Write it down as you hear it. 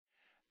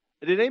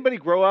Did anybody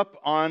grow up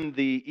on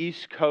the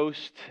East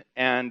Coast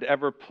and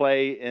ever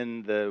play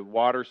in the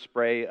water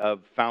spray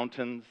of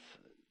fountains?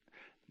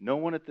 No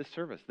one at this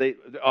service.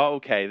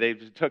 Okay, they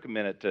took a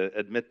minute to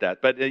admit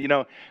that. But,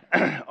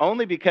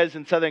 only because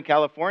in Southern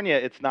California,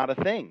 it's not a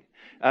thing.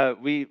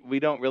 We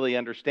don't really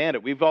understand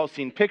it. We've all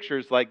seen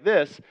pictures like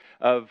this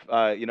of,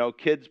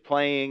 kids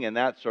playing and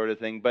that sort of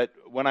thing. But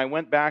when I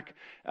went back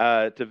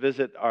to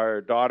visit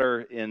our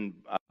daughter in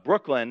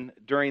Brooklyn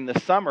during the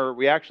summer,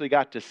 we actually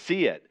got to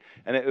see it.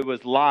 And it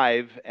was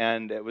live,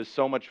 and it was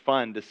so much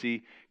fun to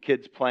see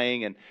kids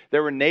playing. And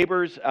there were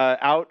neighbors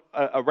out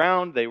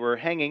around. They were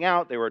hanging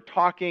out. They were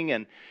talking.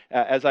 And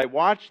as I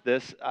watched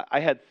this, I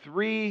had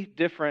three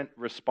different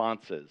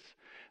responses.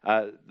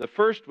 The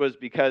first was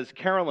because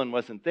Carolyn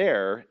wasn't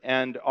there,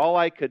 and all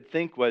I could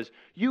think was,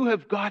 "You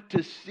have got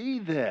to see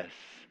this."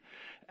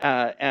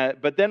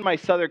 But then my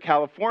Southern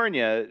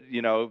California,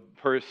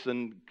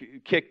 person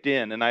kicked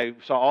in, and I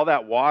saw all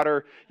that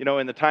water,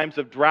 in the times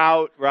of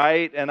drought,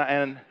 right? And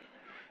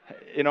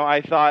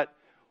I thought,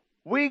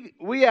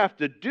 we have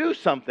to do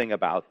something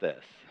about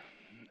this.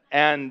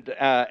 And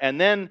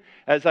then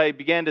as I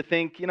began to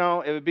think, it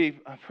would be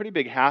a pretty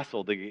big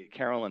hassle to get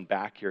Carolyn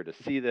back here to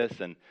see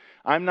this, and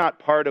I'm not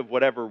part of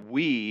whatever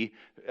we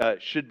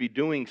should be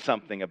doing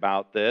something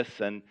about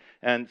this, and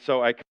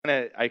so I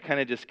kind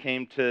of just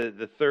came to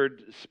the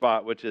third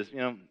spot, which is,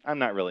 I'm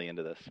not really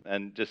into this,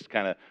 and just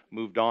kind of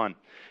moved on.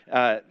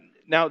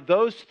 Now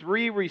those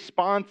three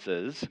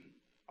responses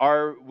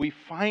we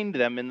find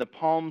them in the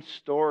Palm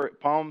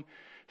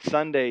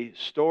Sunday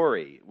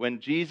story. When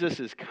Jesus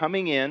is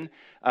coming in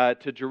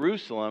to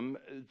Jerusalem,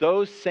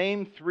 those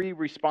same three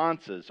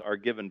responses are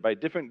given by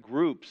different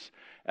groups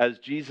as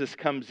Jesus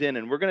comes in.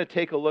 And we're going to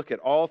take a look at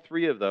all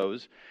three of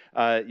those.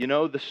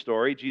 The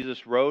story.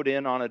 Jesus rode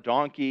in on a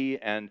donkey,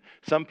 and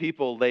some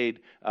people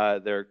laid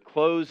their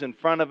clothes in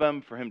front of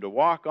him for him to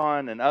walk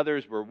on, and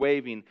others were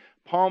waving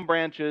palm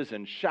branches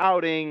and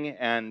shouting,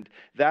 and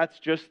that's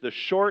just the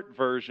short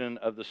version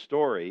of the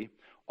story.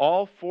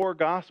 All four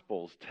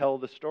Gospels tell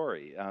the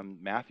story.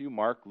 Matthew,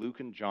 Mark,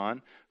 Luke, and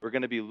John. We're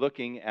going to be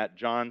looking at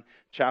John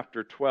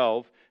chapter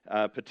 12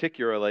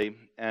 particularly,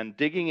 and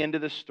digging into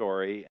the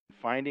story and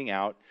finding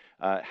out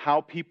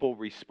how people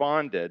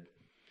responded.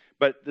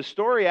 But the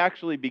story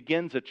actually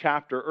begins a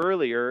chapter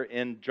earlier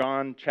in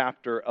John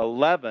chapter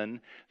 11.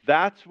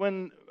 That's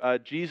when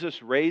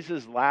Jesus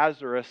raises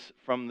Lazarus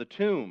from the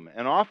tomb.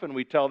 And often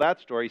we tell that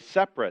story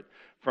separate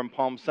from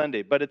Palm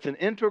Sunday. But it's an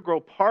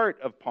integral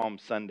part of Palm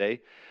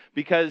Sunday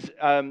because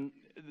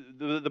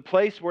the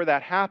place where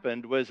that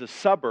happened was a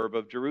suburb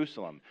of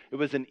Jerusalem. It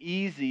was an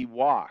easy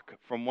walk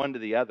from one to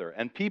the other.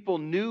 And people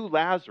knew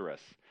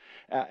Lazarus.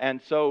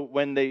 And so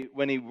when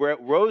he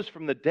rose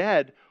from the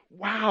dead,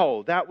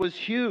 wow, that was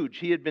huge.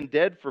 He had been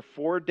dead for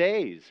 4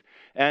 days.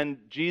 And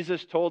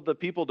Jesus told the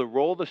people to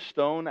roll the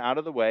stone out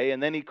of the way.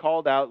 And then he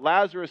called out,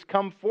 "Lazarus,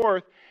 come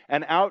forth."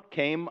 And out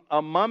came a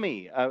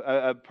mummy,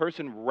 a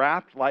person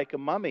wrapped like a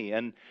mummy.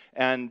 And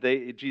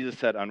Jesus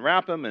said,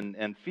 "Unwrap him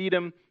and feed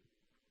him."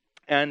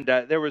 And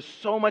there was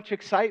so much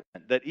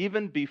excitement that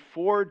even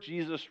before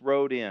Jesus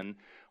rode in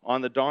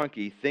on the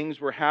donkey,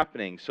 things were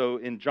happening. So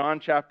in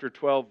John chapter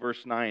 12,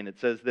 verse 9, it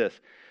says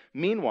this: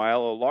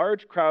 "Meanwhile, a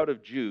large crowd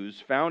of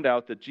Jews found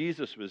out that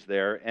Jesus was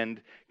there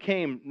and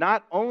came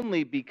not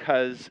only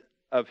because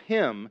of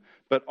him,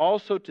 but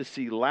also to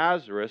see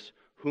Lazarus,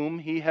 whom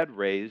he had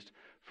raised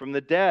from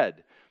the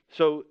dead."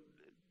 So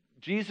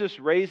Jesus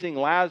raising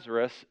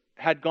Lazarus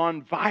had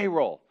gone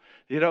viral.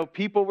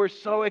 People were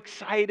so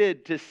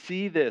excited to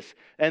see this.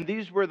 And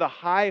these were the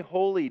high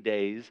holy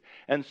days.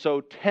 And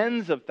so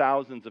tens of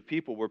thousands of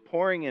people were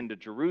pouring into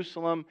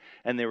Jerusalem,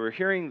 and they were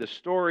hearing the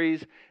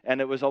stories. And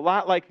it was a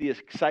lot like the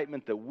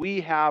excitement that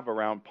we have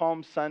around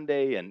Palm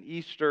Sunday and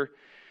Easter.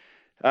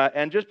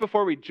 And just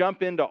before we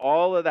jump into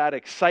all of that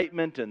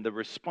excitement and the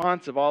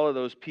response of all of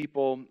those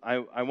people,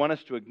 I want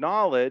us to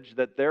acknowledge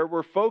that there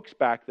were folks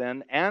back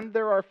then, and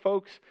there are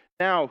folks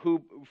now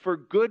who, for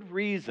good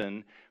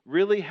reason,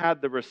 really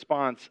had the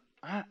response,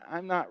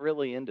 "I'm not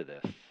really into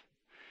this."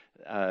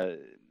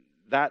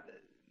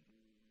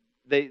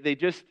 It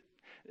just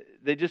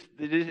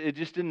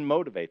didn't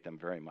motivate them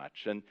very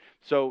much. And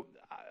so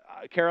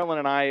Carolyn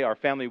and I, our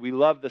family, we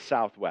love the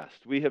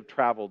Southwest. We have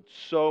traveled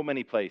so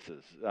many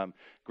places,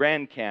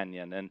 Grand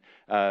Canyon and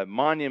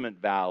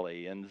Monument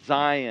Valley and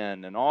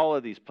Zion and all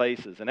of these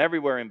places and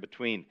everywhere in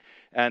between.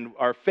 And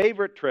our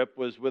favorite trip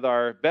was with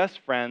our best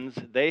friends.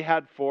 They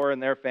had 4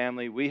 in their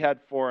family. We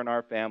had 4 in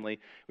our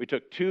family. We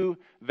took 2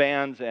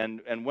 vans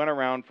and went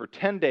around for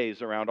 10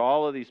 days around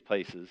all of these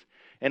places.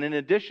 And in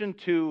addition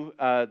to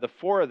the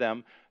 4 of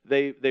them,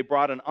 they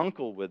brought an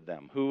uncle with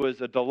them who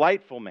was a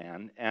delightful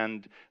man,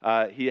 and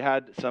he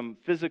had some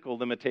physical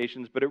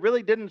limitations, but it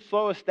really didn't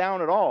slow us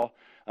down at all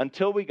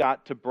until we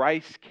got to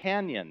Bryce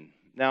Canyon.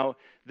 Now,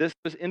 this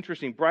was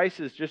interesting. Bryce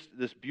is just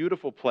this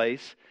beautiful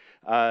place,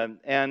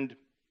 and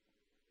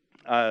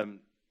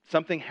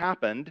something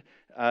happened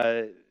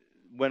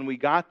when we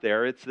got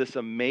there. It's this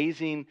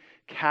amazing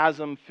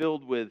chasm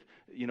filled with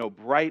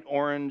bright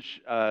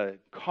orange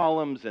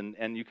columns,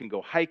 and you can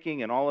go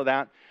hiking and all of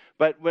that.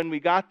 But when we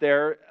got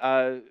there,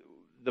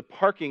 the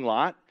parking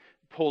lot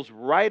pulls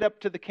right up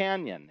to the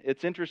canyon.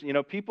 It's interesting.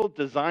 People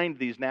designed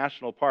these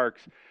national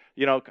parks,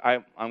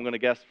 I'm going to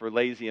guess for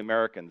lazy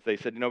Americans. They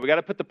said, we got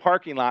to put the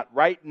parking lot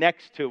right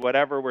next to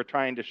whatever we're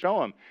trying to show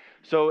them.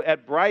 So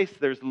at Bryce,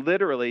 there's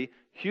literally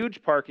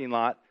huge parking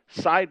lot,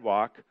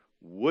 sidewalk,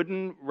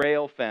 wooden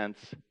rail fence,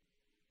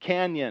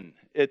 canyon.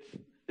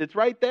 It's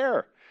right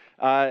there.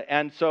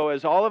 And so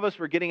as all of us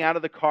were getting out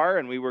of the car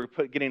and we were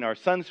getting our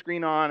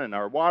sunscreen on and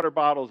our water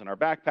bottles and our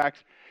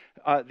backpacks,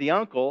 the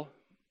uncle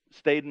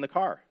stayed in the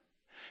car.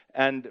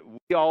 And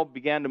we all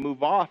began to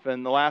move off,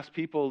 and the last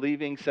people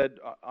leaving said,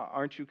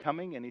 "Aren't you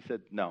coming?" And he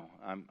said, "No,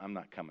 I'm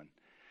not coming."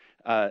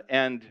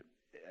 And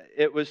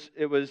it was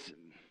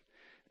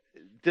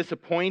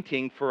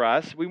disappointing for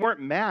us. We weren't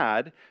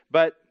mad,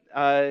 but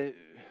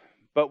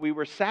we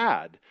were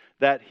sad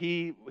that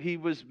he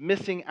was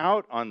missing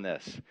out on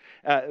this.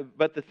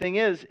 But the thing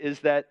is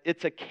that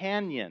it's a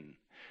canyon.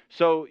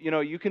 So,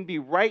 you can be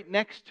right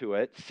next to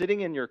it,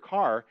 sitting in your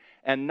car,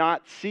 and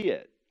not see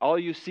it. All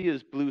you see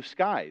is blue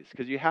skies,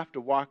 because you have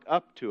to walk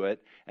up to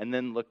it and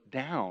then look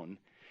down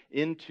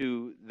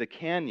into the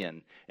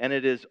canyon. And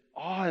it is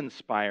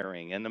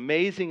awe-inspiring and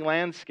amazing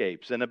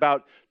landscapes. And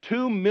about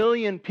 2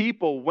 million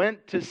people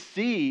went to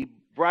see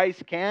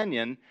Bryce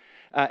Canyon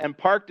and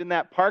parked in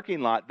that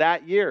parking lot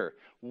that year.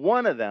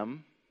 One of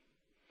them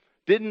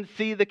didn't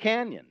see the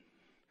canyon.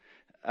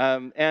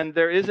 And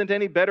there isn't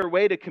any better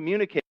way to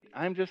communicate,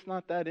 "I'm just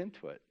not that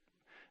into it,"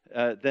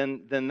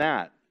 than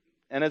that.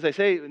 And as I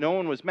say, no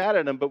one was mad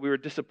at him, but we were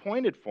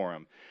disappointed for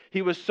him.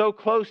 He was so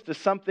close to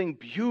something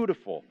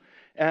beautiful,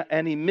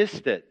 and he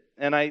missed it.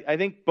 And I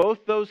think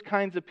both those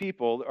kinds of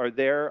people are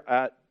there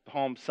at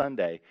Palm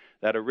Sunday,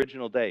 that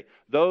original day.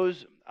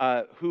 Those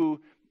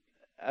who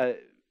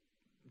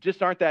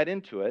just aren't that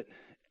into it,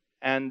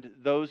 and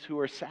those who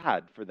are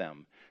sad for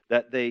them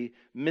that they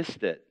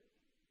missed it.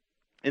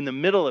 In the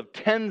middle of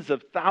tens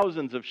of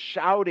thousands of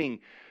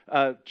shouting,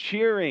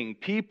 cheering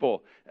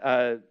people,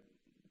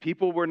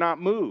 people were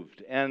not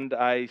moved. And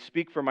I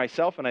speak for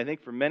myself, and I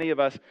think for many of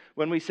us,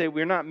 when we say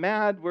we're not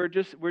mad, we're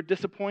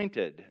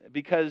disappointed,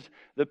 because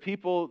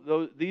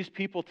these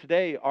people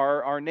today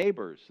are our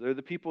neighbors. They're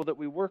the people that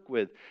we work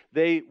with.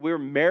 We're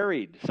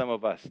married, some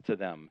of us, to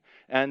them,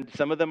 and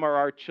some of them are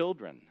our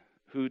children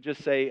who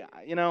just say,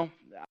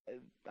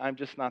 I'm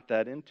just not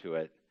that into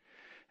it.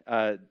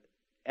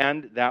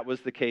 And that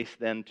was the case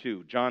then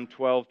too. John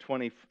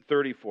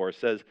 12:34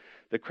 says,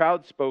 "The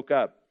crowd spoke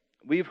up.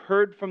 'We've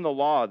heard from the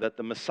law that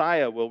the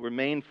Messiah will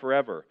remain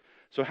forever.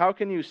 So how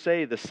can you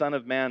say the Son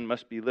of Man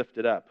must be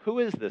lifted up?'" Who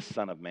is this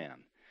Son of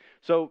Man?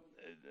 So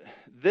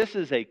this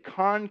is a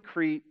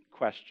concrete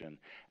question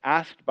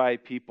asked by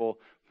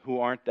people who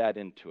aren't that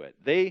into it.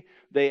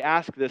 They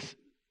ask this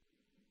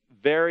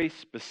very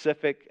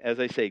specific, as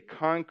I say,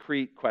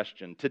 concrete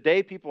question.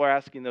 Today, people are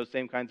asking those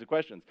same kinds of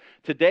questions.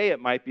 Today, it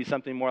might be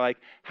something more like,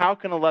 how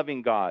can a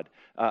loving God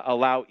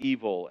allow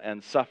evil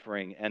and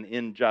suffering and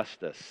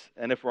injustice?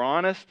 And if we're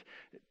honest,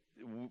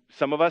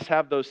 some of us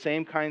have those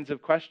same kinds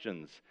of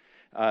questions.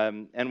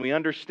 And we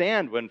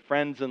understand when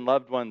friends and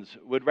loved ones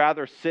would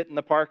rather sit in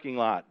the parking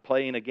lot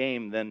playing a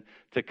game than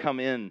to come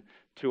in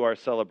to our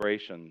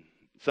celebration.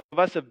 Some of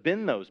us have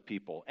been those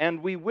people,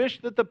 and we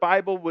wish that the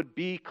Bible would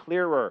be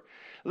clearer.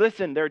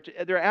 Listen,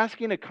 they're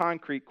asking a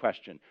concrete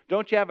question.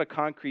 Don't you have a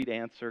concrete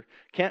answer?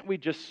 Can't we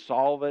just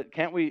solve it?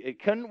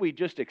 Couldn't we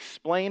just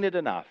explain it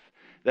enough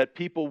that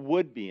people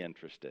would be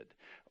interested?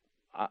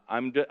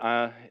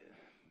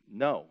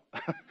 No.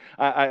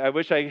 I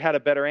wish I had a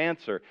better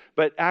answer.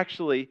 But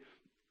actually,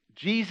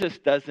 Jesus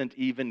doesn't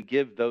even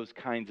give those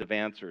kinds of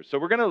answers. So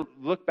we're going to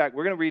look back.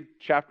 We're going to read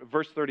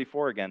verse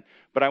 34 again.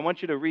 But I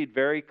want you to read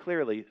very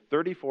clearly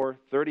 34,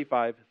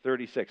 35,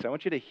 36. I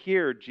want you to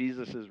hear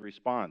Jesus'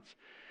 response.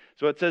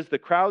 So it says, "The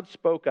crowd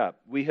spoke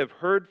up. 'We have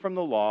heard from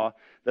the law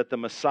that the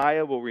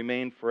Messiah will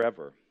remain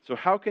forever. So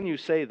how can you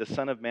say the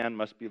Son of Man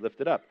must be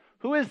lifted up?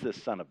 Who is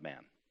this Son of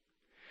Man?'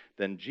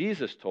 Then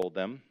Jesus told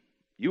them,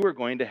 'You are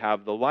going to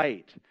have the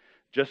light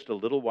just a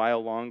little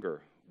while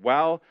longer.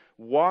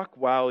 Walk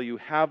while you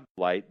have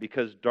light,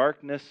 because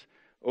darkness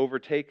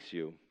overtakes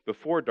you,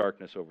 before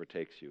darkness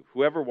overtakes you.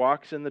 Whoever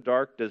walks in the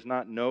dark does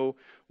not know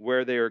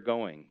where they are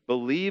going.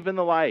 Believe in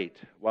the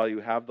light while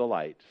you have the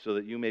light, so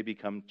that you may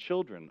become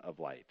children of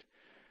light.'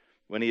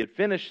 When he had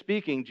finished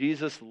speaking,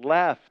 Jesus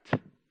left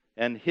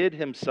and hid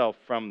himself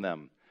from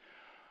them."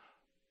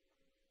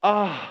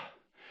 I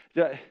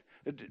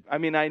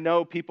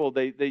know people,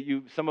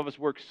 some of us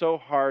work so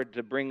hard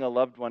to bring a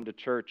loved one to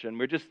church, and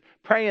we're just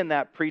praying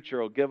that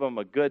preacher will give them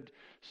a good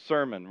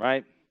sermon,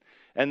 right?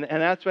 And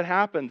that's what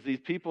happens.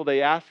 These people,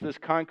 they ask this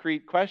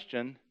concrete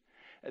question.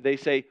 They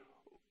say,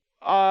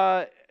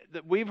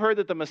 "We've heard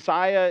that the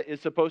Messiah is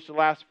supposed to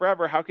last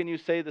forever. How can you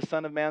say the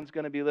Son of Man's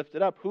going to be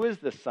lifted up? Who is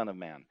this Son of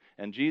Man?"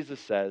 And Jesus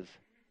says,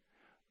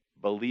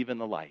 "Believe in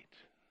the light."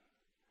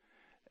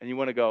 And you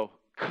want to go,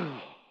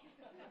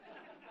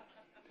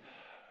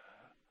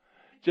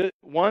 Just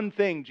one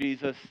thing,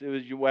 Jesus. It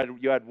was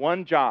you had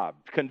one job: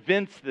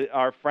 convince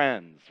our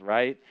friends,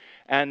 right?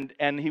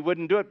 And he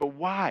wouldn't do it. But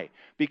why?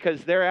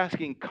 Because they're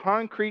asking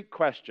concrete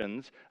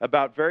questions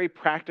about very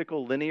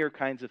practical, linear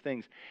kinds of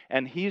things,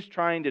 and he's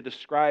trying to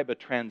describe a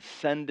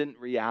transcendent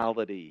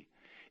reality.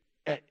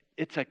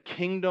 It's a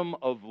kingdom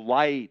of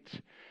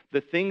light.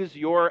 The things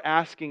you're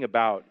asking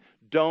about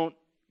don't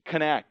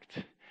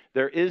connect.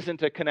 There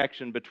isn't a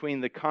connection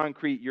between the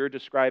concrete you're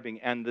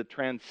describing and the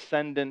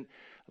transcendent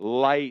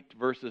light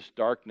versus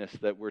darkness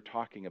that we're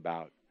talking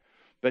about.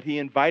 But he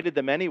invited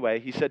them anyway.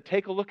 He said,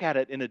 take a look at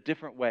it in a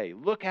different way.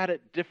 Look at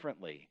it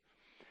differently.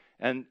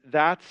 And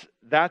that's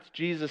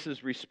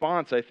Jesus'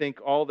 response, I think,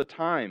 all the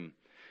time.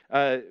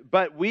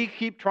 But we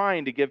keep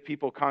trying to give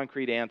people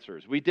concrete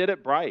answers. We did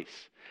at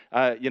Bryce.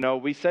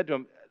 We said to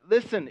him,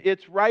 listen,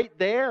 it's right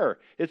there.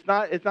 It's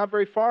not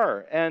very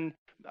far. And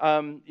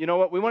you know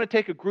what? We want to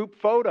take a group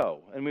photo,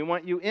 and we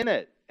want you in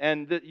it.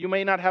 And you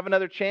may not have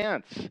another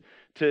chance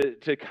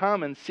to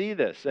come and see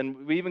this.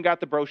 And we even got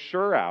the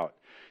brochure out,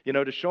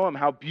 to show him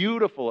how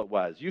beautiful it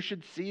was. You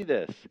should see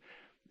this.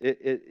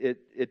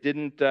 It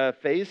didn't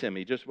faze him.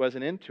 He just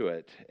wasn't into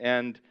it.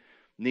 And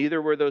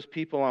neither were those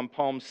people on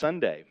Palm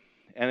Sunday.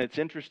 And it's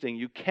interesting.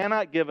 You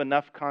cannot give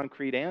enough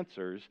concrete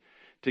answers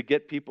to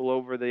get people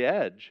over the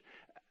edge.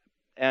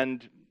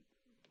 And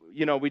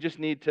we just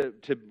need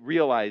to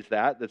realize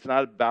that. That's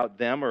not about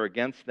them or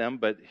against them,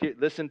 but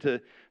listen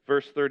to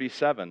verse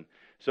 37.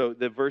 So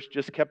the verse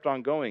just kept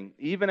on going.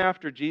 Even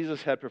after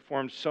Jesus had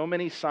performed so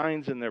many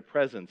signs in their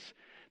presence,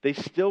 they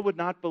still would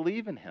not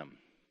believe in him.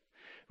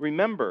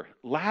 Remember,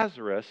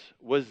 Lazarus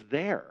was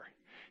there.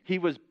 He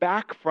was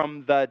back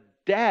from the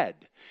dead.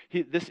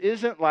 This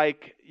isn't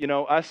like,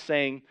 us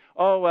saying,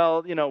 oh,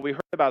 well, we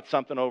heard about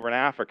something over in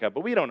Africa,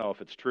 but we don't know if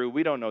it's true.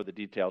 We don't know the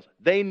details.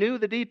 They knew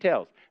the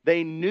details.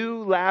 They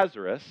knew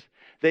Lazarus.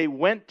 They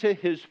went to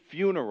his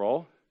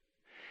funeral.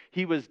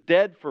 He was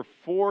dead for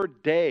 4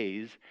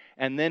 days,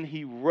 and then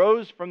he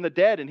rose from the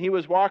dead, and he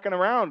was walking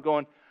around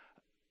going,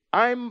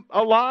 I'm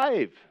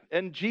alive,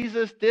 and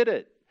Jesus did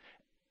it.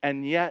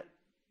 And yet,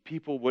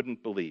 people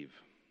wouldn't believe.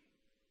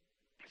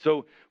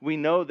 So we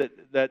know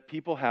that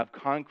people have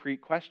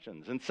concrete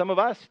questions, and some of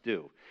us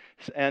do,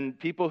 and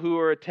people who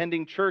are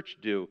attending church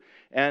do.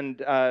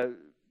 And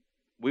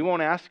we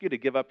won't ask you to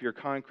give up your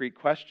concrete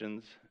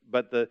questions,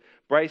 but the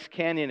Bryce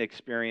Canyon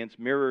experience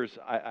mirrors,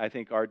 I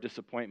think, our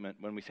disappointment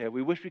when we say,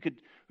 we wish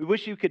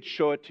you could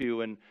show it to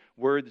you in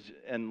words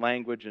and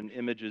language and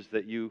images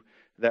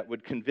that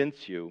would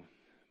convince you.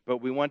 But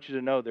we want you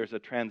to know there's a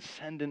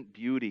transcendent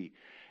beauty,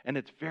 and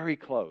it's very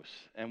close.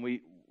 And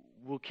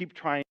we'll keep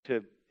trying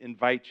to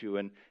invite you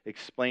and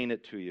explain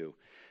it to you.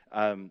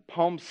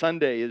 Palm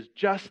Sunday is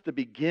just the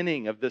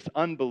beginning of this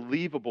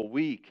unbelievable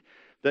week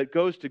that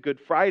goes to Good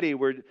Friday,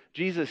 where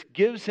Jesus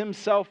gives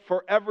himself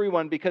for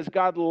everyone because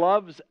God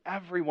loves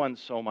everyone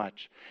so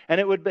much. And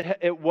it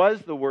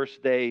was the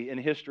worst day in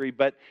history,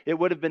 but it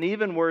would have been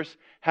even worse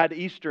had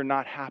Easter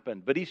not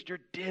happened. But Easter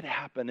did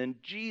happen, and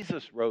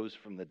Jesus rose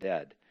from the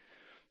dead.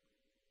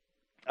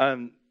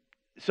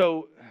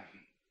 So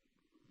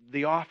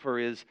the offer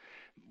is,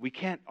 we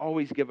can't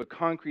always give a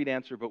concrete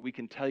answer, but we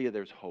can tell you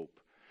there's hope.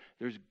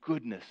 There's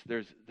goodness.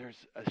 There's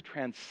a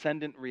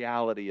transcendent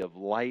reality of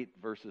light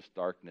versus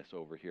darkness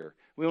over here.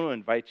 We want to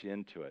invite you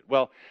into it.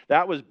 Well,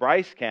 that was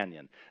Bryce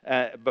Canyon,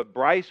 but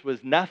Bryce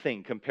was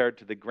nothing compared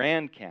to the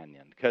Grand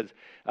Canyon, because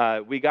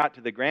we got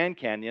to the Grand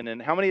Canyon,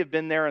 and how many have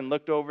been there and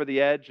looked over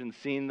the edge and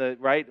seen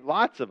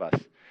Lots of us.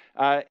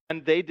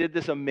 And they did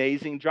this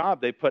amazing job.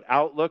 They put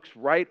outlooks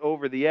right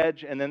over the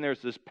edge, and then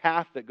there's this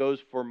path that goes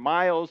for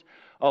miles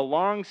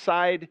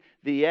alongside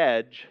the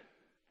edge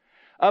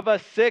of a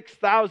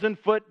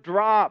 6,000-foot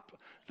drop.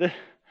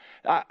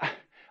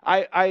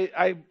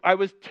 I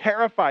was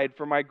terrified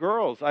for my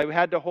girls. I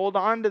had to hold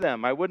on to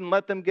them. I wouldn't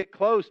let them get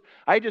close.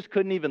 I just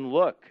couldn't even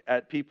look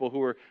at people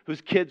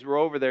whose kids were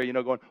over there,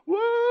 going,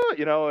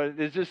 whoa,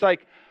 it's just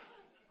like,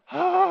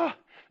 ah.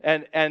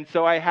 And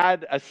so I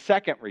had a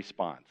second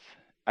response.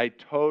 I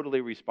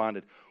totally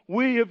responded,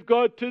 we have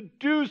got to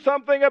do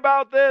something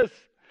about this.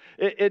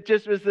 It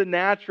just was the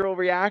natural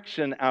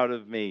reaction out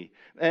of me.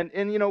 And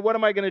what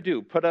am I going to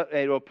do? Put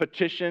a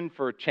petition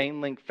for a chain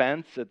link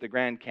fence at the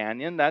Grand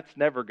Canyon? That's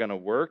never going to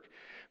work.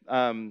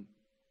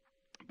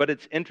 But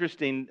it's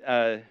interesting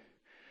to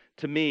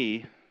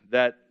me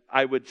that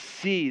I would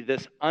see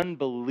this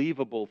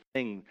unbelievable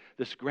thing,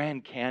 this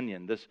Grand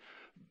Canyon, this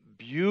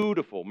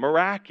beautiful,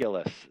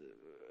 miraculous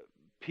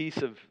piece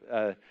of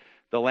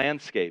the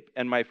landscape.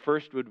 And my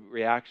first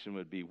reaction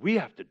would be, we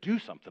have to do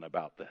something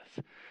about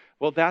this.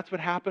 Well, that's what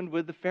happened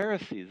with the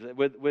Pharisees,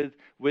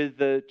 with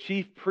the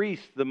chief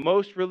priests, the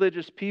most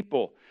religious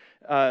people.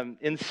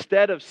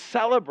 Instead of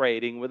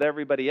celebrating with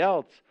everybody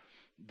else,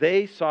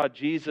 they saw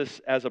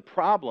Jesus as a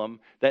problem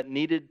that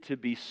needed to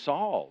be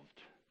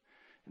solved,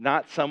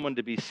 not someone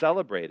to be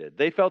celebrated.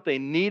 They felt they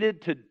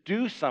needed to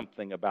do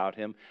something about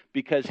him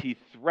because he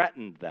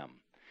threatened them.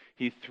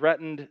 He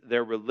threatened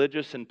their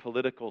religious and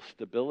political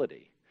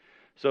stability.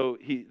 So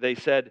they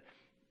said,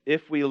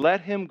 if we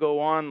let him go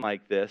on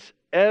like this,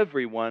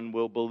 everyone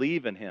will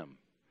believe in him.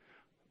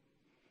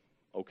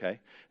 Okay,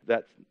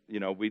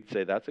 we'd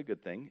say that's a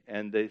good thing.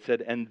 And they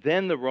said, and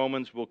then the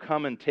Romans will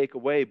come and take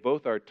away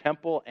both our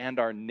temple and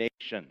our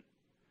nation.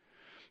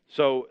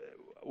 So,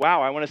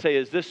 wow, I want to say,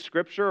 is this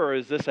scripture or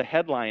is this a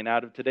headline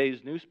out of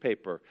today's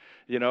newspaper?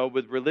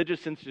 With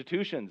religious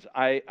institutions,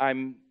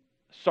 I'm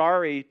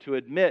sorry to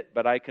admit,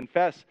 but I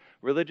confess,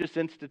 religious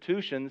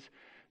institutions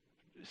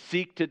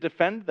seek to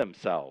defend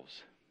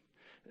themselves.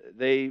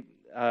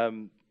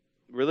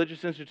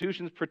 Religious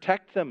institutions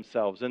protect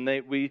themselves, and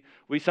we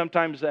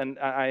sometimes, and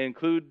I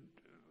include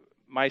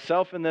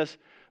myself in this,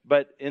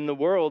 but in the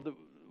world,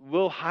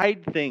 we'll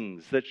hide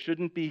things that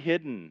shouldn't be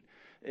hidden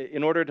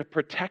in order to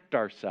protect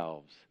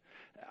ourselves.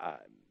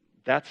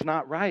 That's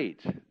not right.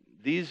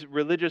 These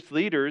religious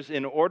leaders,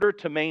 in order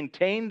to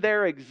maintain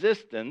their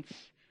existence,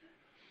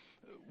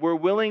 were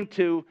willing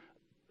to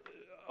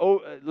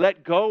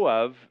let go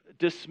of,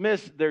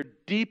 dismiss their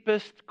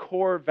deepest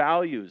core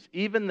values,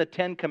 even the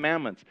 10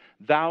 Commandments,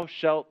 thou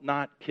shalt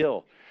not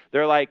kill.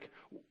 They're like,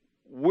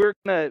 we're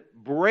going to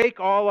break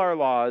all our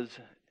laws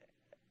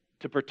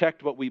to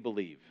protect what we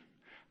believe.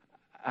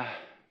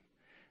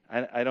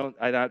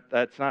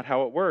 That's not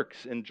how it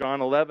works. In John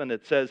 11,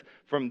 it says,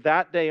 from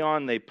that day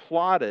on, they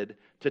plotted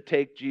to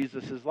take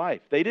Jesus'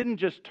 life. They didn't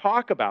just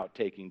talk about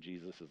taking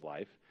Jesus'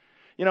 life.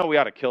 We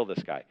ought to kill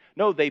this guy.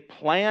 No, they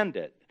planned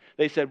it.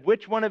 They said,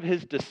 which one of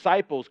his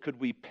disciples could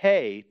we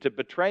pay to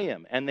betray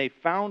him? And they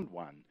found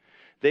one.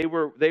 They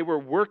were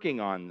working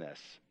on this.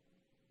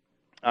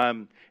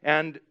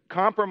 And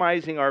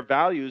compromising our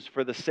values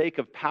for the sake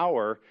of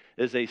power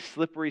is a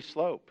slippery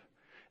slope.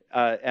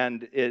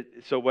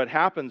 So what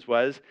happens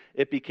was,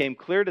 it became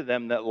clear to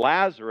them that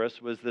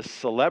Lazarus was this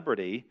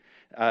celebrity,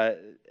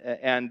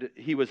 and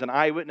he was an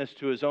eyewitness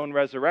to his own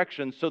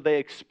resurrection, so they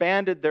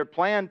expanded their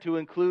plan to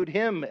include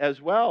him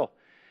as well.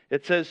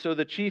 It says, so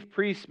the chief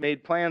priests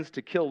made plans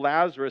to kill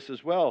Lazarus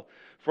as well,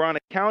 for on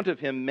account of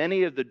him,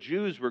 many of the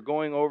Jews were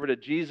going over to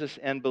Jesus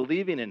and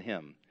believing in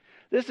him.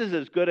 This is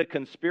as good a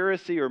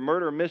conspiracy or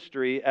murder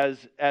mystery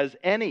as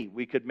any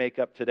we could make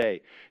up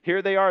today.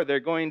 Here they are. They're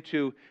going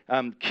to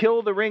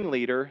kill the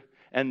ringleader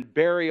and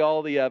bury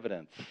all the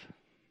evidence.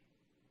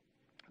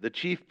 The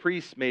chief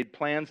priests made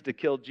plans to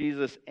kill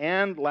Jesus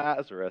and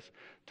Lazarus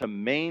to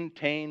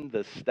maintain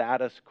the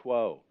status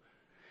quo.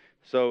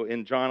 So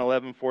in John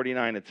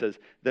 11:49, it says,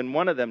 then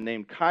one of them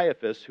named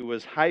Caiaphas, who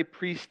was high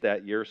priest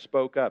that year,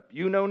 spoke up.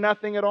 You know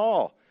nothing at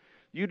all.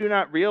 You do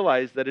not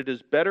realize that it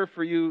is better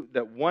for you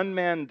that one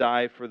man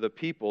die for the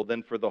people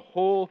than for the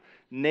whole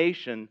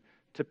nation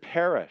to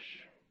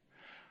perish.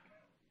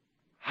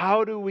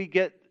 How do we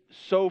get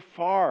so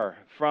far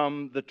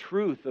from the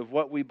truth of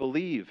what we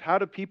believe? How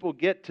do people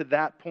get to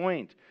that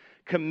point,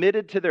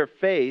 committed to their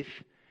faith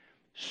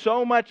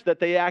so much that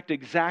they act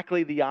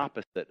exactly the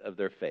opposite of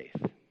their faith?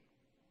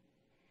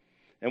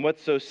 And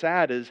what's so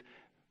sad is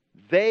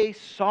they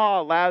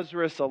saw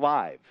Lazarus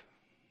alive.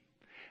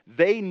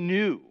 They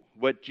knew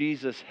what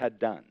Jesus had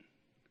done.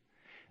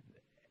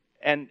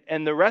 And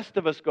the rest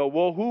of us go,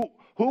 well,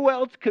 who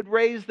else could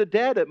raise the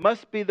dead? It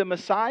must be the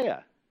Messiah.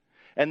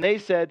 And they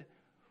said,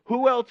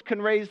 who else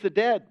can raise the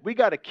dead? We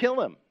got to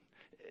kill him.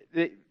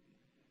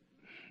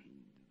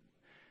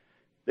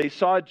 They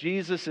saw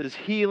Jesus as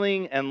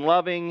healing and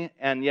loving,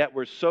 and yet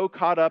were so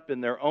caught up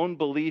in their own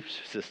belief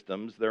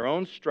systems, their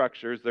own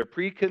structures, their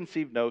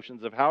preconceived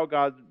notions of how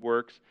God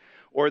works,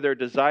 or their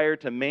desire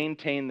to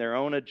maintain their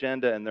own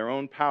agenda and their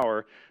own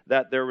power,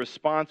 that their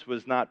response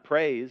was not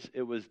praise,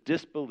 it was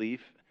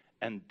disbelief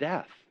and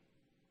death.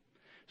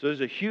 So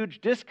there's a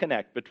huge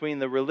disconnect between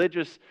the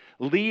religious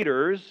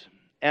leaders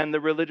and the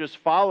religious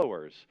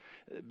followers,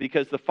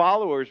 because the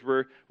followers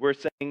were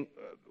saying,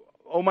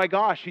 oh my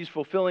gosh, he's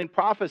fulfilling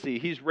prophecy.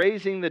 He's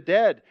raising the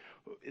dead.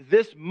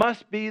 This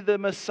must be the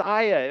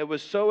Messiah. It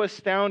was so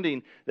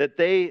astounding that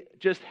they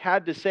just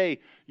had to say,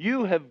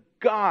 you have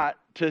got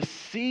to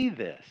see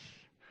this.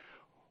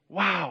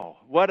 Wow,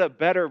 what a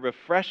better,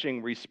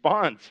 refreshing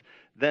response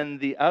than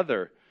the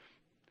other.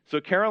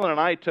 So Carolyn and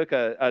I took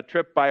a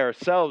trip by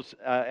ourselves,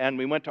 and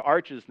we went to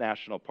Arches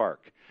National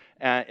Park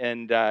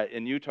and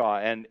in Utah.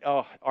 And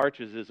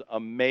Arches is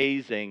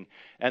amazing.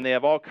 And they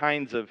have all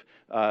kinds of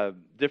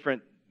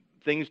different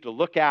things to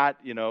look at,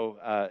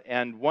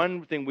 and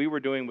one thing we were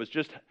doing was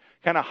just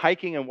kind of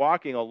hiking and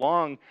walking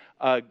along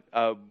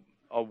a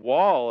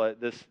wall,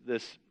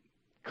 this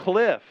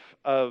cliff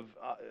of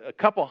a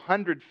couple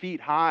 100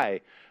 feet high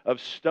of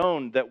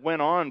stone that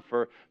went on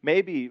for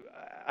maybe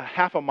a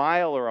half a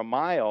mile or a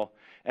mile,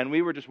 and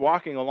we were just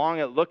walking along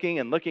it,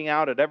 looking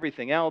out at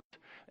everything else.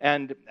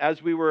 And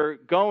as we were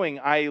going,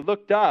 I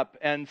looked up,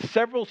 and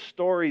several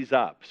stories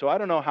up, so I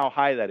don't know how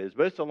high that is,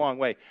 but it's a long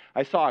way,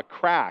 I saw a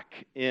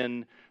crack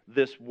in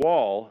this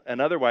wall, and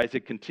otherwise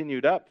it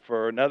continued up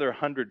for another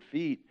 100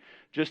 feet.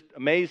 Just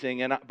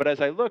amazing. But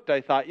as I looked,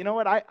 I thought, you know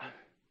what,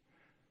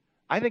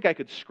 I think I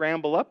could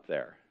scramble up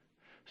there.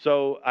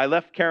 So I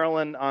left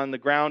Carolyn on the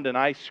ground, and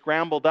I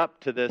scrambled up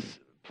to this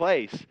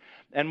place.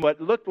 And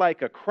what looked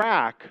like a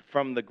crack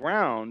from the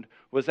ground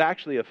was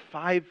actually a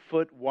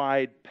 5-foot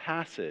wide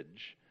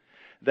passage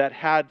that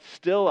had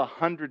still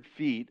 100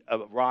 feet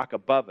of rock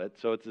above it.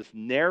 So it's this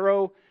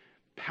narrow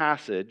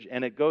passage,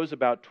 and it goes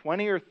about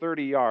 20 or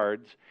 30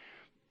 yards,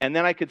 and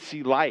then I could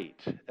see light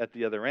at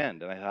the other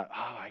end. And I thought,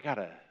 oh, I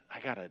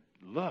gotta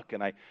look.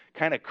 And I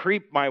kind of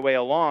creep my way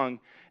along,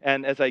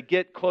 and as I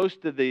get close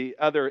to the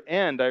other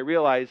end, I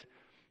realize,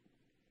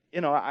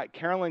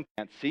 Carolyn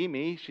can't see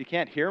me. She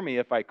can't hear me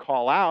if I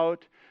call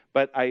out.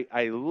 But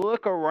I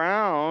look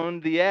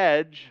around the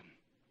edge,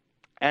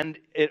 and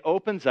it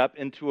opens up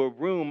into a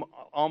room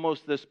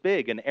almost this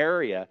big, an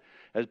area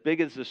as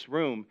big as this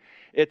room.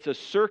 It's a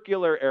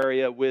circular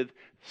area with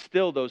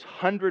still those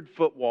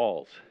 100-foot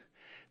walls.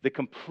 The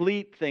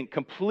complete thing,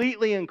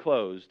 completely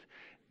enclosed.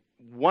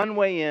 One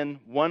way in,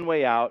 one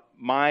way out,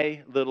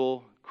 my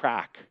little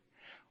crack.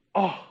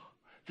 Oh,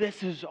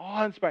 this is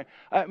awe-inspiring.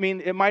 I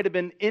mean, it might have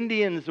been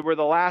Indians that were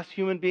the last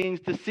human beings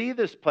to see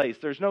this place.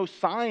 There's no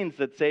signs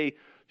that say,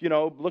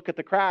 look at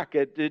the crack.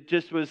 It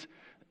just was,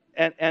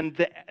 and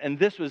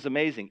this was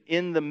amazing.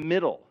 In the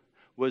middle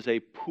was a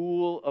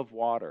pool of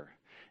water.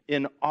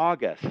 In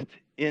August,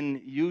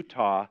 in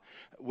Utah,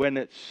 when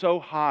it's so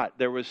hot,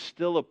 there was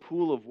still a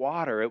pool of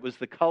water. It was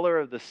the color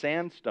of the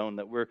sandstone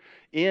that we're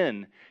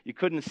in. You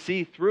couldn't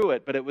see through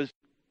it, but it was,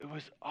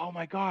 oh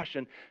my gosh.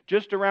 And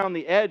just around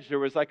the edge, there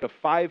was like a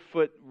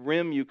 5-foot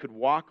rim you could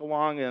walk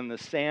along in the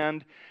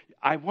sand.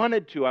 I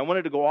wanted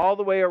to go all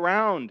the way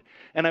around,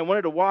 and I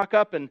wanted to walk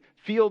up and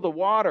feel the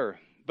water.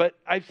 But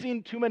I've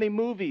seen too many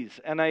movies,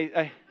 and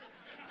I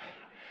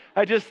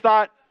just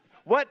thought,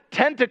 what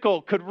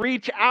tentacle could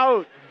reach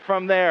out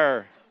from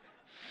there?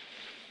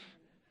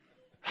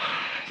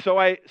 So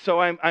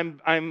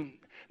I'm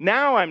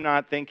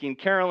not thinking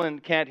Carolyn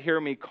can't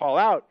hear me call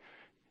out.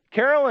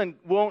 Carolyn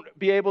won't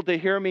be able to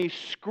hear me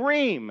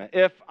scream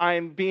if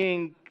I'm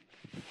being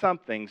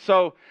something.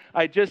 So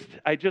I just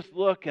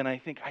look, and I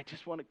think, I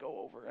just want to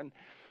go over. And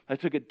I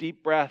took a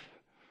deep breath.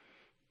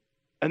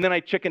 And then I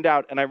chickened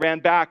out, and I ran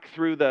back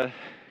through the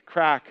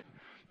crack.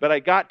 But I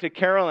got to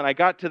Carolyn. I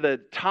got to the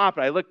top,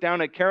 and I looked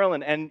down at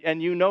Carolyn,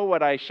 and you know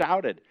what I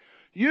shouted?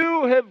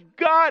 You have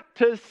got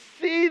to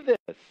see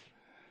this.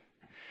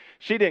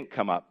 She didn't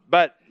come up,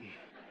 but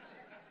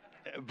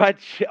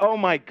she, oh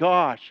my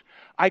gosh,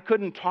 I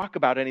couldn't talk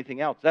about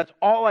anything else. That's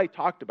all I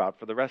talked about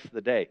for the rest of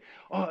the day.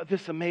 Oh,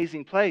 this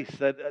amazing place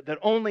that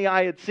only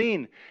I had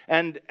seen.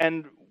 And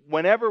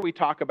whenever we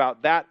talk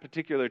about that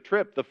particular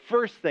trip, the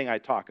first thing I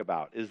talk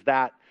about is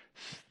that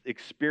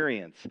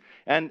experience.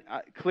 And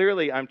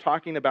clearly, I'm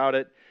talking about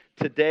it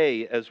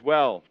today as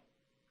well.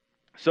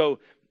 So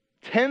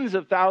tens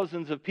of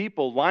thousands of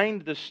people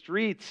lined the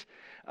streets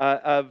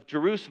of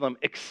Jerusalem,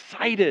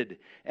 excited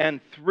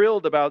and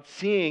thrilled about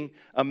seeing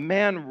a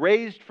man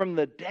raised from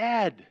the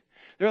dead.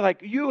 They're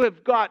like, you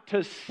have got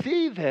to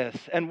see this.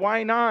 And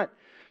why not?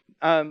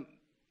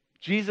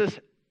 Jesus,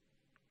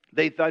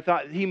 they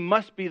thought he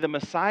must be the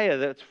Messiah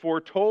that's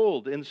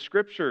foretold in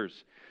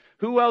Scriptures.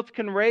 Who else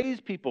can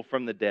raise people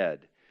from the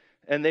dead?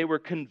 And they were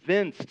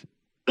convinced.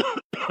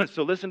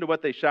 So listen to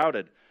what they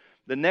shouted.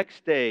 The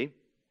next day,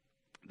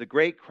 the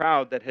great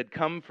crowd that had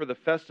come for the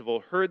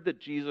festival heard that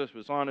Jesus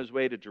was on his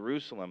way to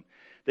Jerusalem.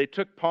 They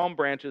took palm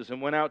branches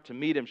and went out to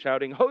meet him,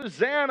 shouting,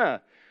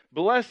 Hosanna!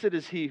 Blessed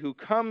is he who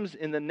comes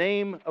in the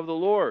name of the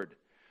Lord.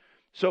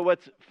 So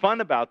what's fun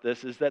about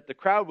this is that the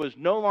crowd was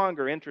no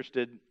longer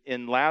interested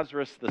in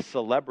Lazarus the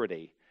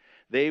celebrity.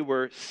 They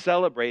were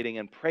celebrating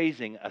and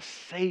praising a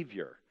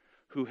Savior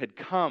who had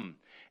come.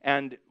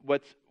 And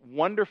what's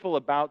wonderful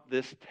about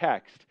this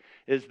text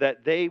is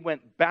that they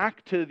went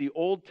back to the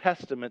Old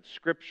Testament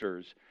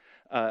scriptures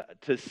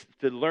to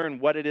learn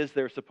what it is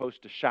they're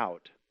supposed to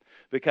shout.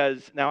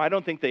 Because now I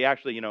don't think they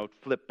actually,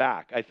 flipped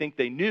back. I think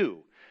they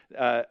knew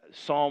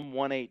Psalm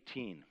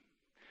 118.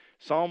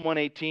 Psalm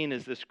 118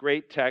 is this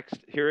great text.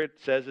 Here it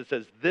says,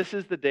 this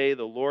is the day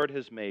the Lord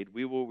has made.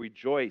 We will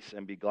rejoice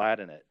and be glad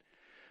in it.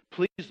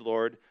 Please,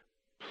 Lord,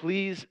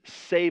 please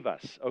save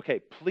us. Okay,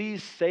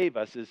 please save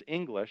us is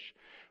English,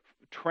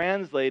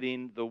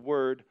 translating the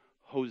word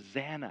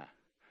Hosanna.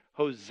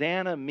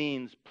 Hosanna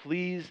means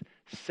please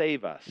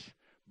save us.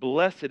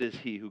 Blessed is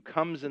he who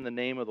comes in the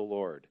name of the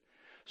Lord.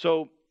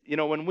 So,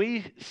 when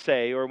we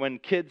say, or when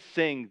kids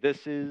sing,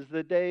 this is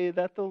the day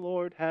that the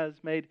Lord has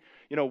made,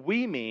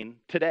 we mean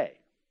today,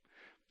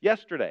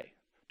 yesterday,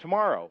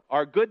 tomorrow,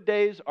 our good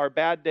days, our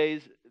bad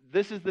days.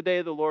 This is the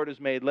day the Lord has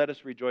made. Let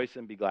us rejoice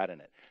and be glad in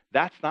it.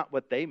 That's not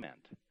what they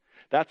meant.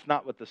 That's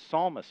not what the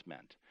psalmist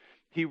meant.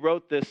 He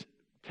wrote this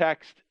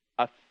text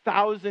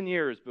 1,000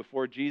 years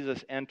before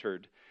Jesus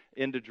entered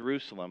into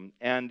Jerusalem.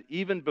 And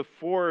even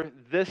before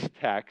this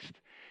text,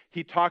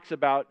 he talks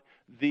about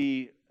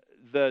the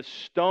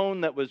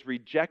stone that was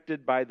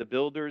rejected by the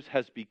builders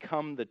has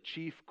become the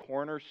chief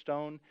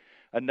cornerstone.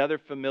 Another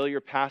familiar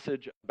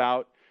passage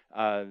about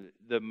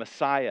the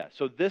Messiah.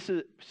 So this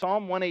is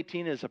Psalm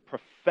 118 is a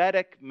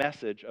prophetic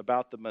message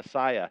about the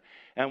Messiah.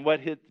 And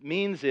what it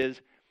means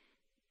is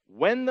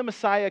when the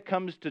Messiah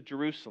comes to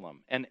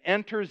Jerusalem and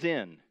enters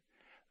in,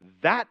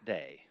 that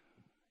day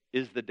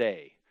is the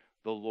day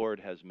the Lord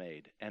has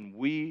made. And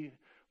we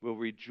will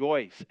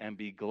rejoice and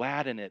be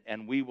glad in it,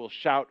 and we will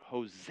shout,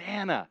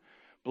 Hosanna!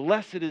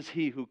 Blessed is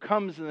he who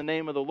comes in the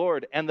name of the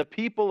Lord. And the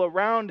people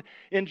around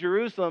in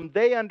Jerusalem,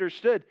 they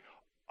understood,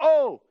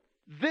 oh,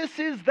 this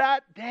is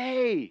that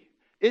day.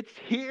 It's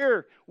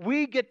here.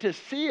 We get to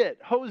see it.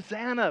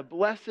 Hosanna!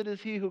 Blessed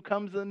is he who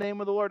comes in the name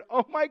of the Lord.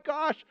 Oh my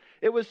gosh,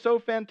 it was so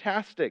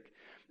fantastic.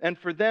 And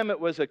for them, it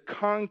was a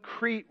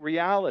concrete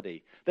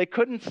reality. They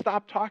couldn't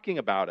stop talking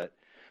about it.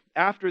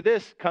 After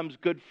this comes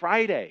Good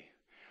Friday,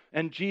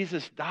 and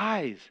Jesus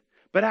dies.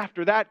 But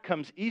after that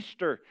comes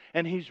Easter,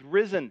 and he's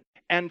risen.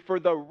 And for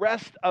the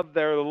rest of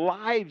their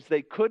lives,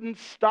 they couldn't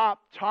stop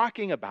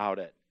talking about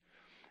it.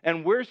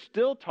 And we're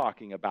still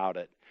talking about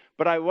it.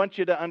 But I want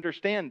you to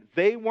understand,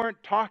 they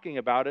weren't talking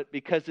about it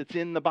because it's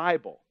in the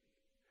Bible.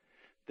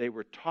 They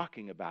were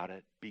talking about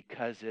it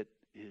because it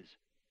is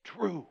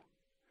true.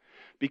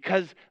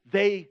 Because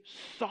they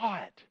saw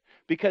it.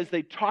 Because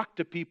they talked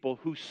to people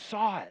who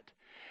saw it.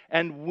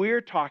 And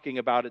we're talking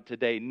about it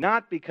today,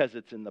 not because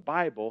it's in the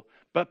Bible,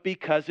 but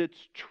because it's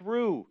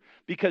true.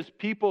 Because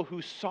people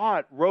who saw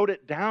it wrote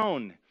it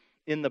down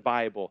in the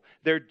Bible.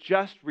 They're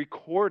just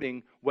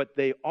recording what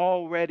they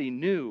already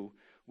knew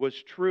was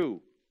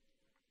true.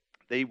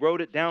 They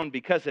wrote it down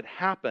because it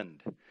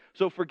happened.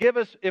 So forgive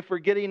us if we're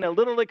getting a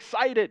little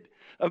excited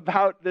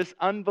about this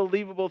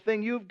unbelievable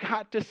thing. You've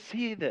got to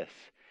see this.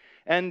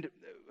 And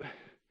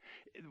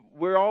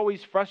we're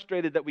always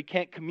frustrated that we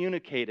can't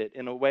communicate it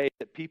in a way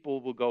that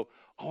people will go,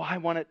 oh, I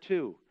want it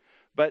too.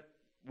 But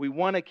we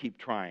want to keep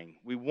trying.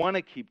 We want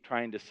to keep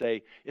trying to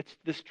say it's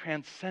this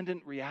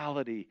transcendent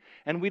reality.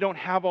 And we don't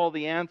have all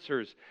the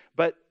answers,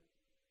 but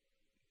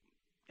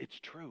it's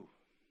true.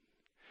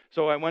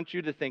 So I want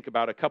you to think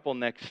about a couple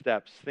next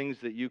steps, things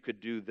that you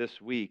could do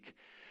this week.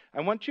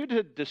 I want you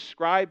to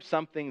describe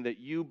something that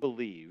you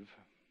believe.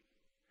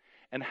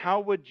 And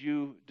how would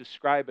you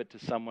describe it to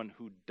someone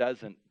who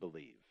doesn't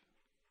believe?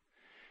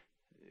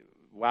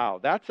 Wow,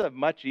 that's a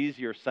much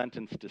easier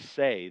sentence to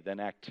say than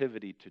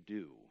activity to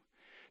do.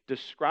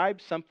 Describe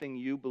something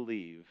you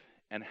believe,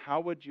 and how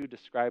would you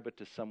describe it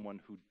to someone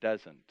who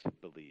doesn't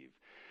believe?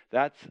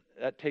 That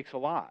takes a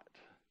lot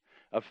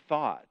of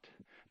thought.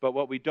 But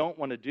what we don't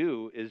want to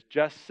do is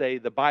just say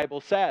the Bible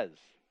says.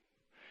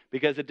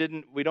 Because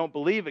we don't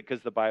believe it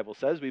because the Bible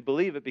says, we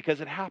believe it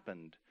because it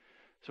happened.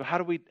 So how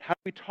do we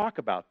talk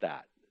about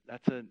that?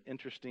 That's an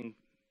interesting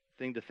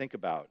thing to think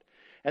about.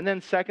 And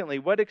then secondly,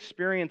 what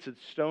experience at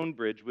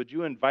Stonebridge would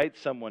you invite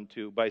someone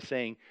to by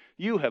saying,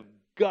 you have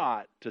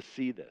got to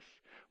see this?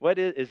 What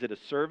is it a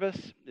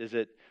service? Is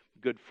it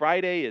Good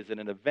Friday? Is it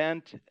an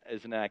event?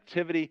 Is it an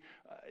activity?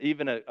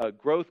 Even a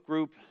growth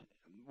group?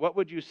 What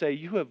would you say?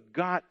 You have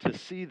got to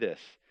see this.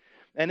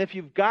 And if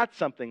you've got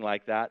something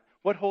like that,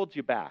 what holds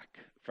you back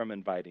from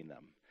inviting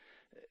them?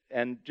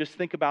 And just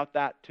think about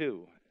that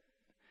too.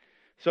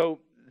 So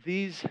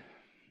these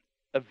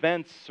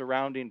events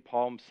surrounding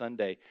Palm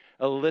Sunday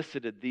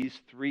elicited these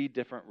three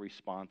different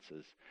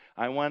responses.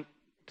 I want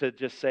to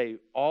just say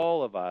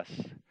all of us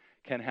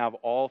can have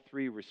all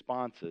three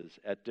responses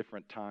at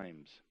different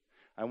times.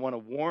 I want to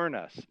warn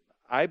us.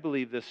 I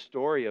believe this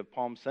story of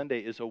Palm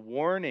Sunday is a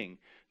warning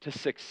to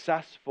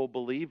successful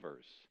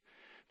believers.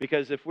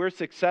 Because if we're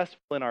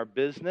successful in our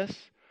business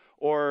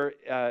or,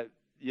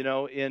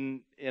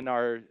 in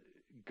our,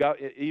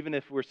 even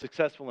if we're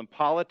successful in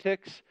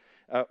politics,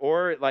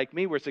 or like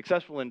me, we're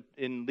successful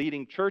in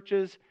leading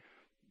churches,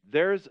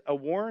 there's a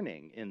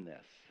warning in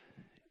this.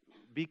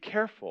 Be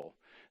careful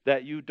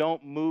that you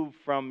don't move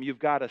from you've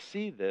got to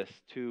see this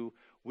to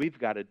we've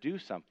got to do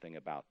something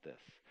about this.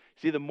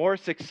 See, the more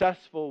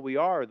successful we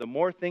are, the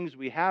more things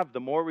we have, the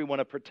more we want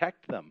to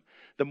protect them.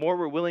 The more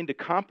we're willing to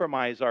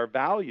compromise our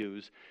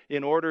values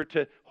in order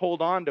to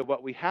hold on to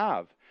what we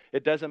have.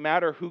 It doesn't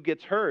matter who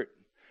gets hurt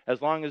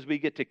as long as we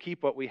get to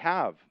keep what we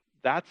have.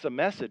 That's a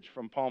message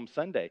from Palm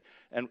Sunday,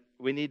 and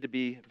we need to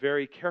be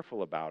very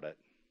careful about it.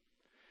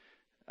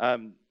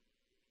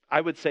 I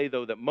would say,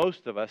 though, that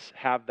most of us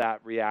have that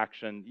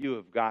reaction, you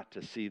have got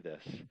to see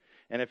this.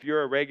 And if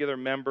you're a regular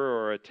member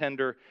or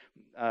attender,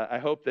 I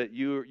hope that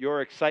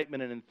your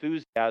excitement and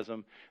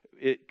enthusiasm,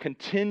 it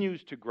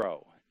continues to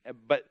grow.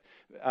 But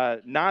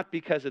not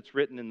because it's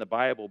written in the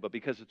Bible, but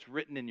because it's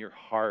written in your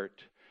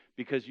heart,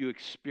 because you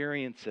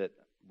experience it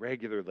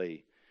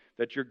regularly,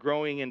 that you're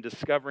growing and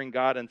discovering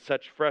God in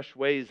such fresh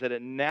ways that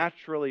it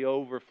naturally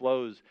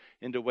overflows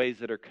into ways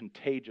that are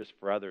contagious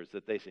for others,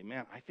 that they say,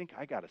 man, I think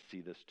I got to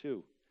see this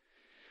too.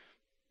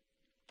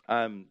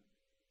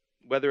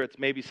 Whether it's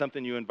maybe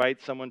something you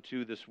invite someone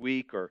to this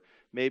week or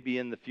maybe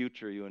in the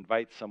future you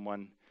invite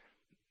someone,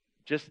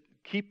 just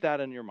keep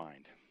that in your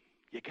mind.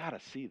 You got to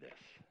see this.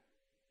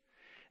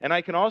 And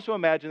I can also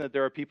imagine that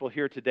there are people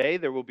here today,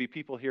 there will be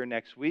people here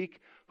next week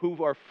who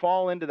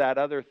fall into that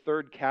other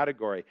third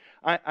category.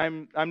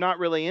 I'm not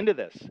really into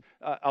this.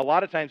 A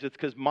lot of times it's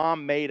because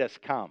mom made us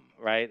come,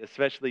 right?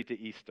 Especially to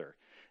Easter.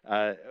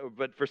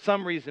 But for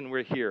some reason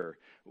we're here.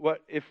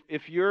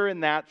 If you're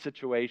in that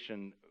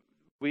situation,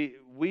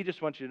 we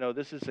just want you to know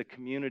this is a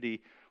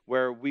community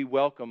where we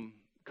welcome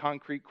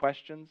concrete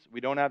questions. We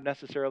don't have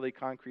necessarily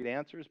concrete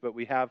answers, but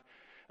we have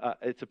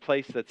it's a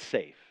place that's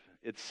safe.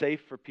 It's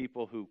safe for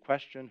people who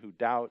question, who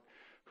doubt,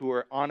 who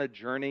are on a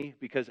journey,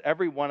 because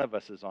every one of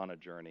us is on a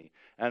journey.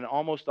 And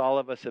almost all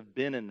of us have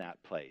been in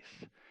that place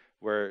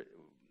where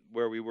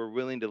we were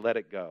willing to let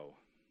it go.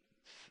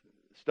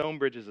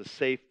 Stonebridge is a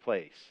safe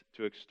place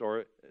to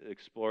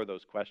explore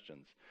those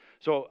questions.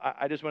 So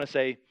I just want to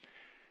say,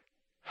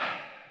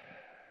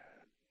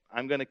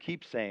 I'm going to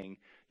keep saying,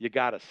 you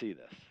got to see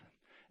this.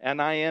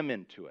 And I am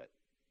into it.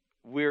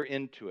 We're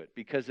into it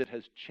because it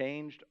has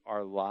changed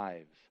our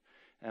lives.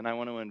 And I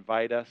want to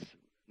invite us,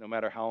 no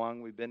matter how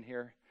long we've been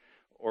here,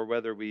 or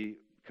whether we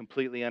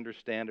completely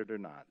understand it or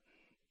not,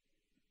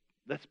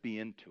 let's be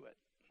into it.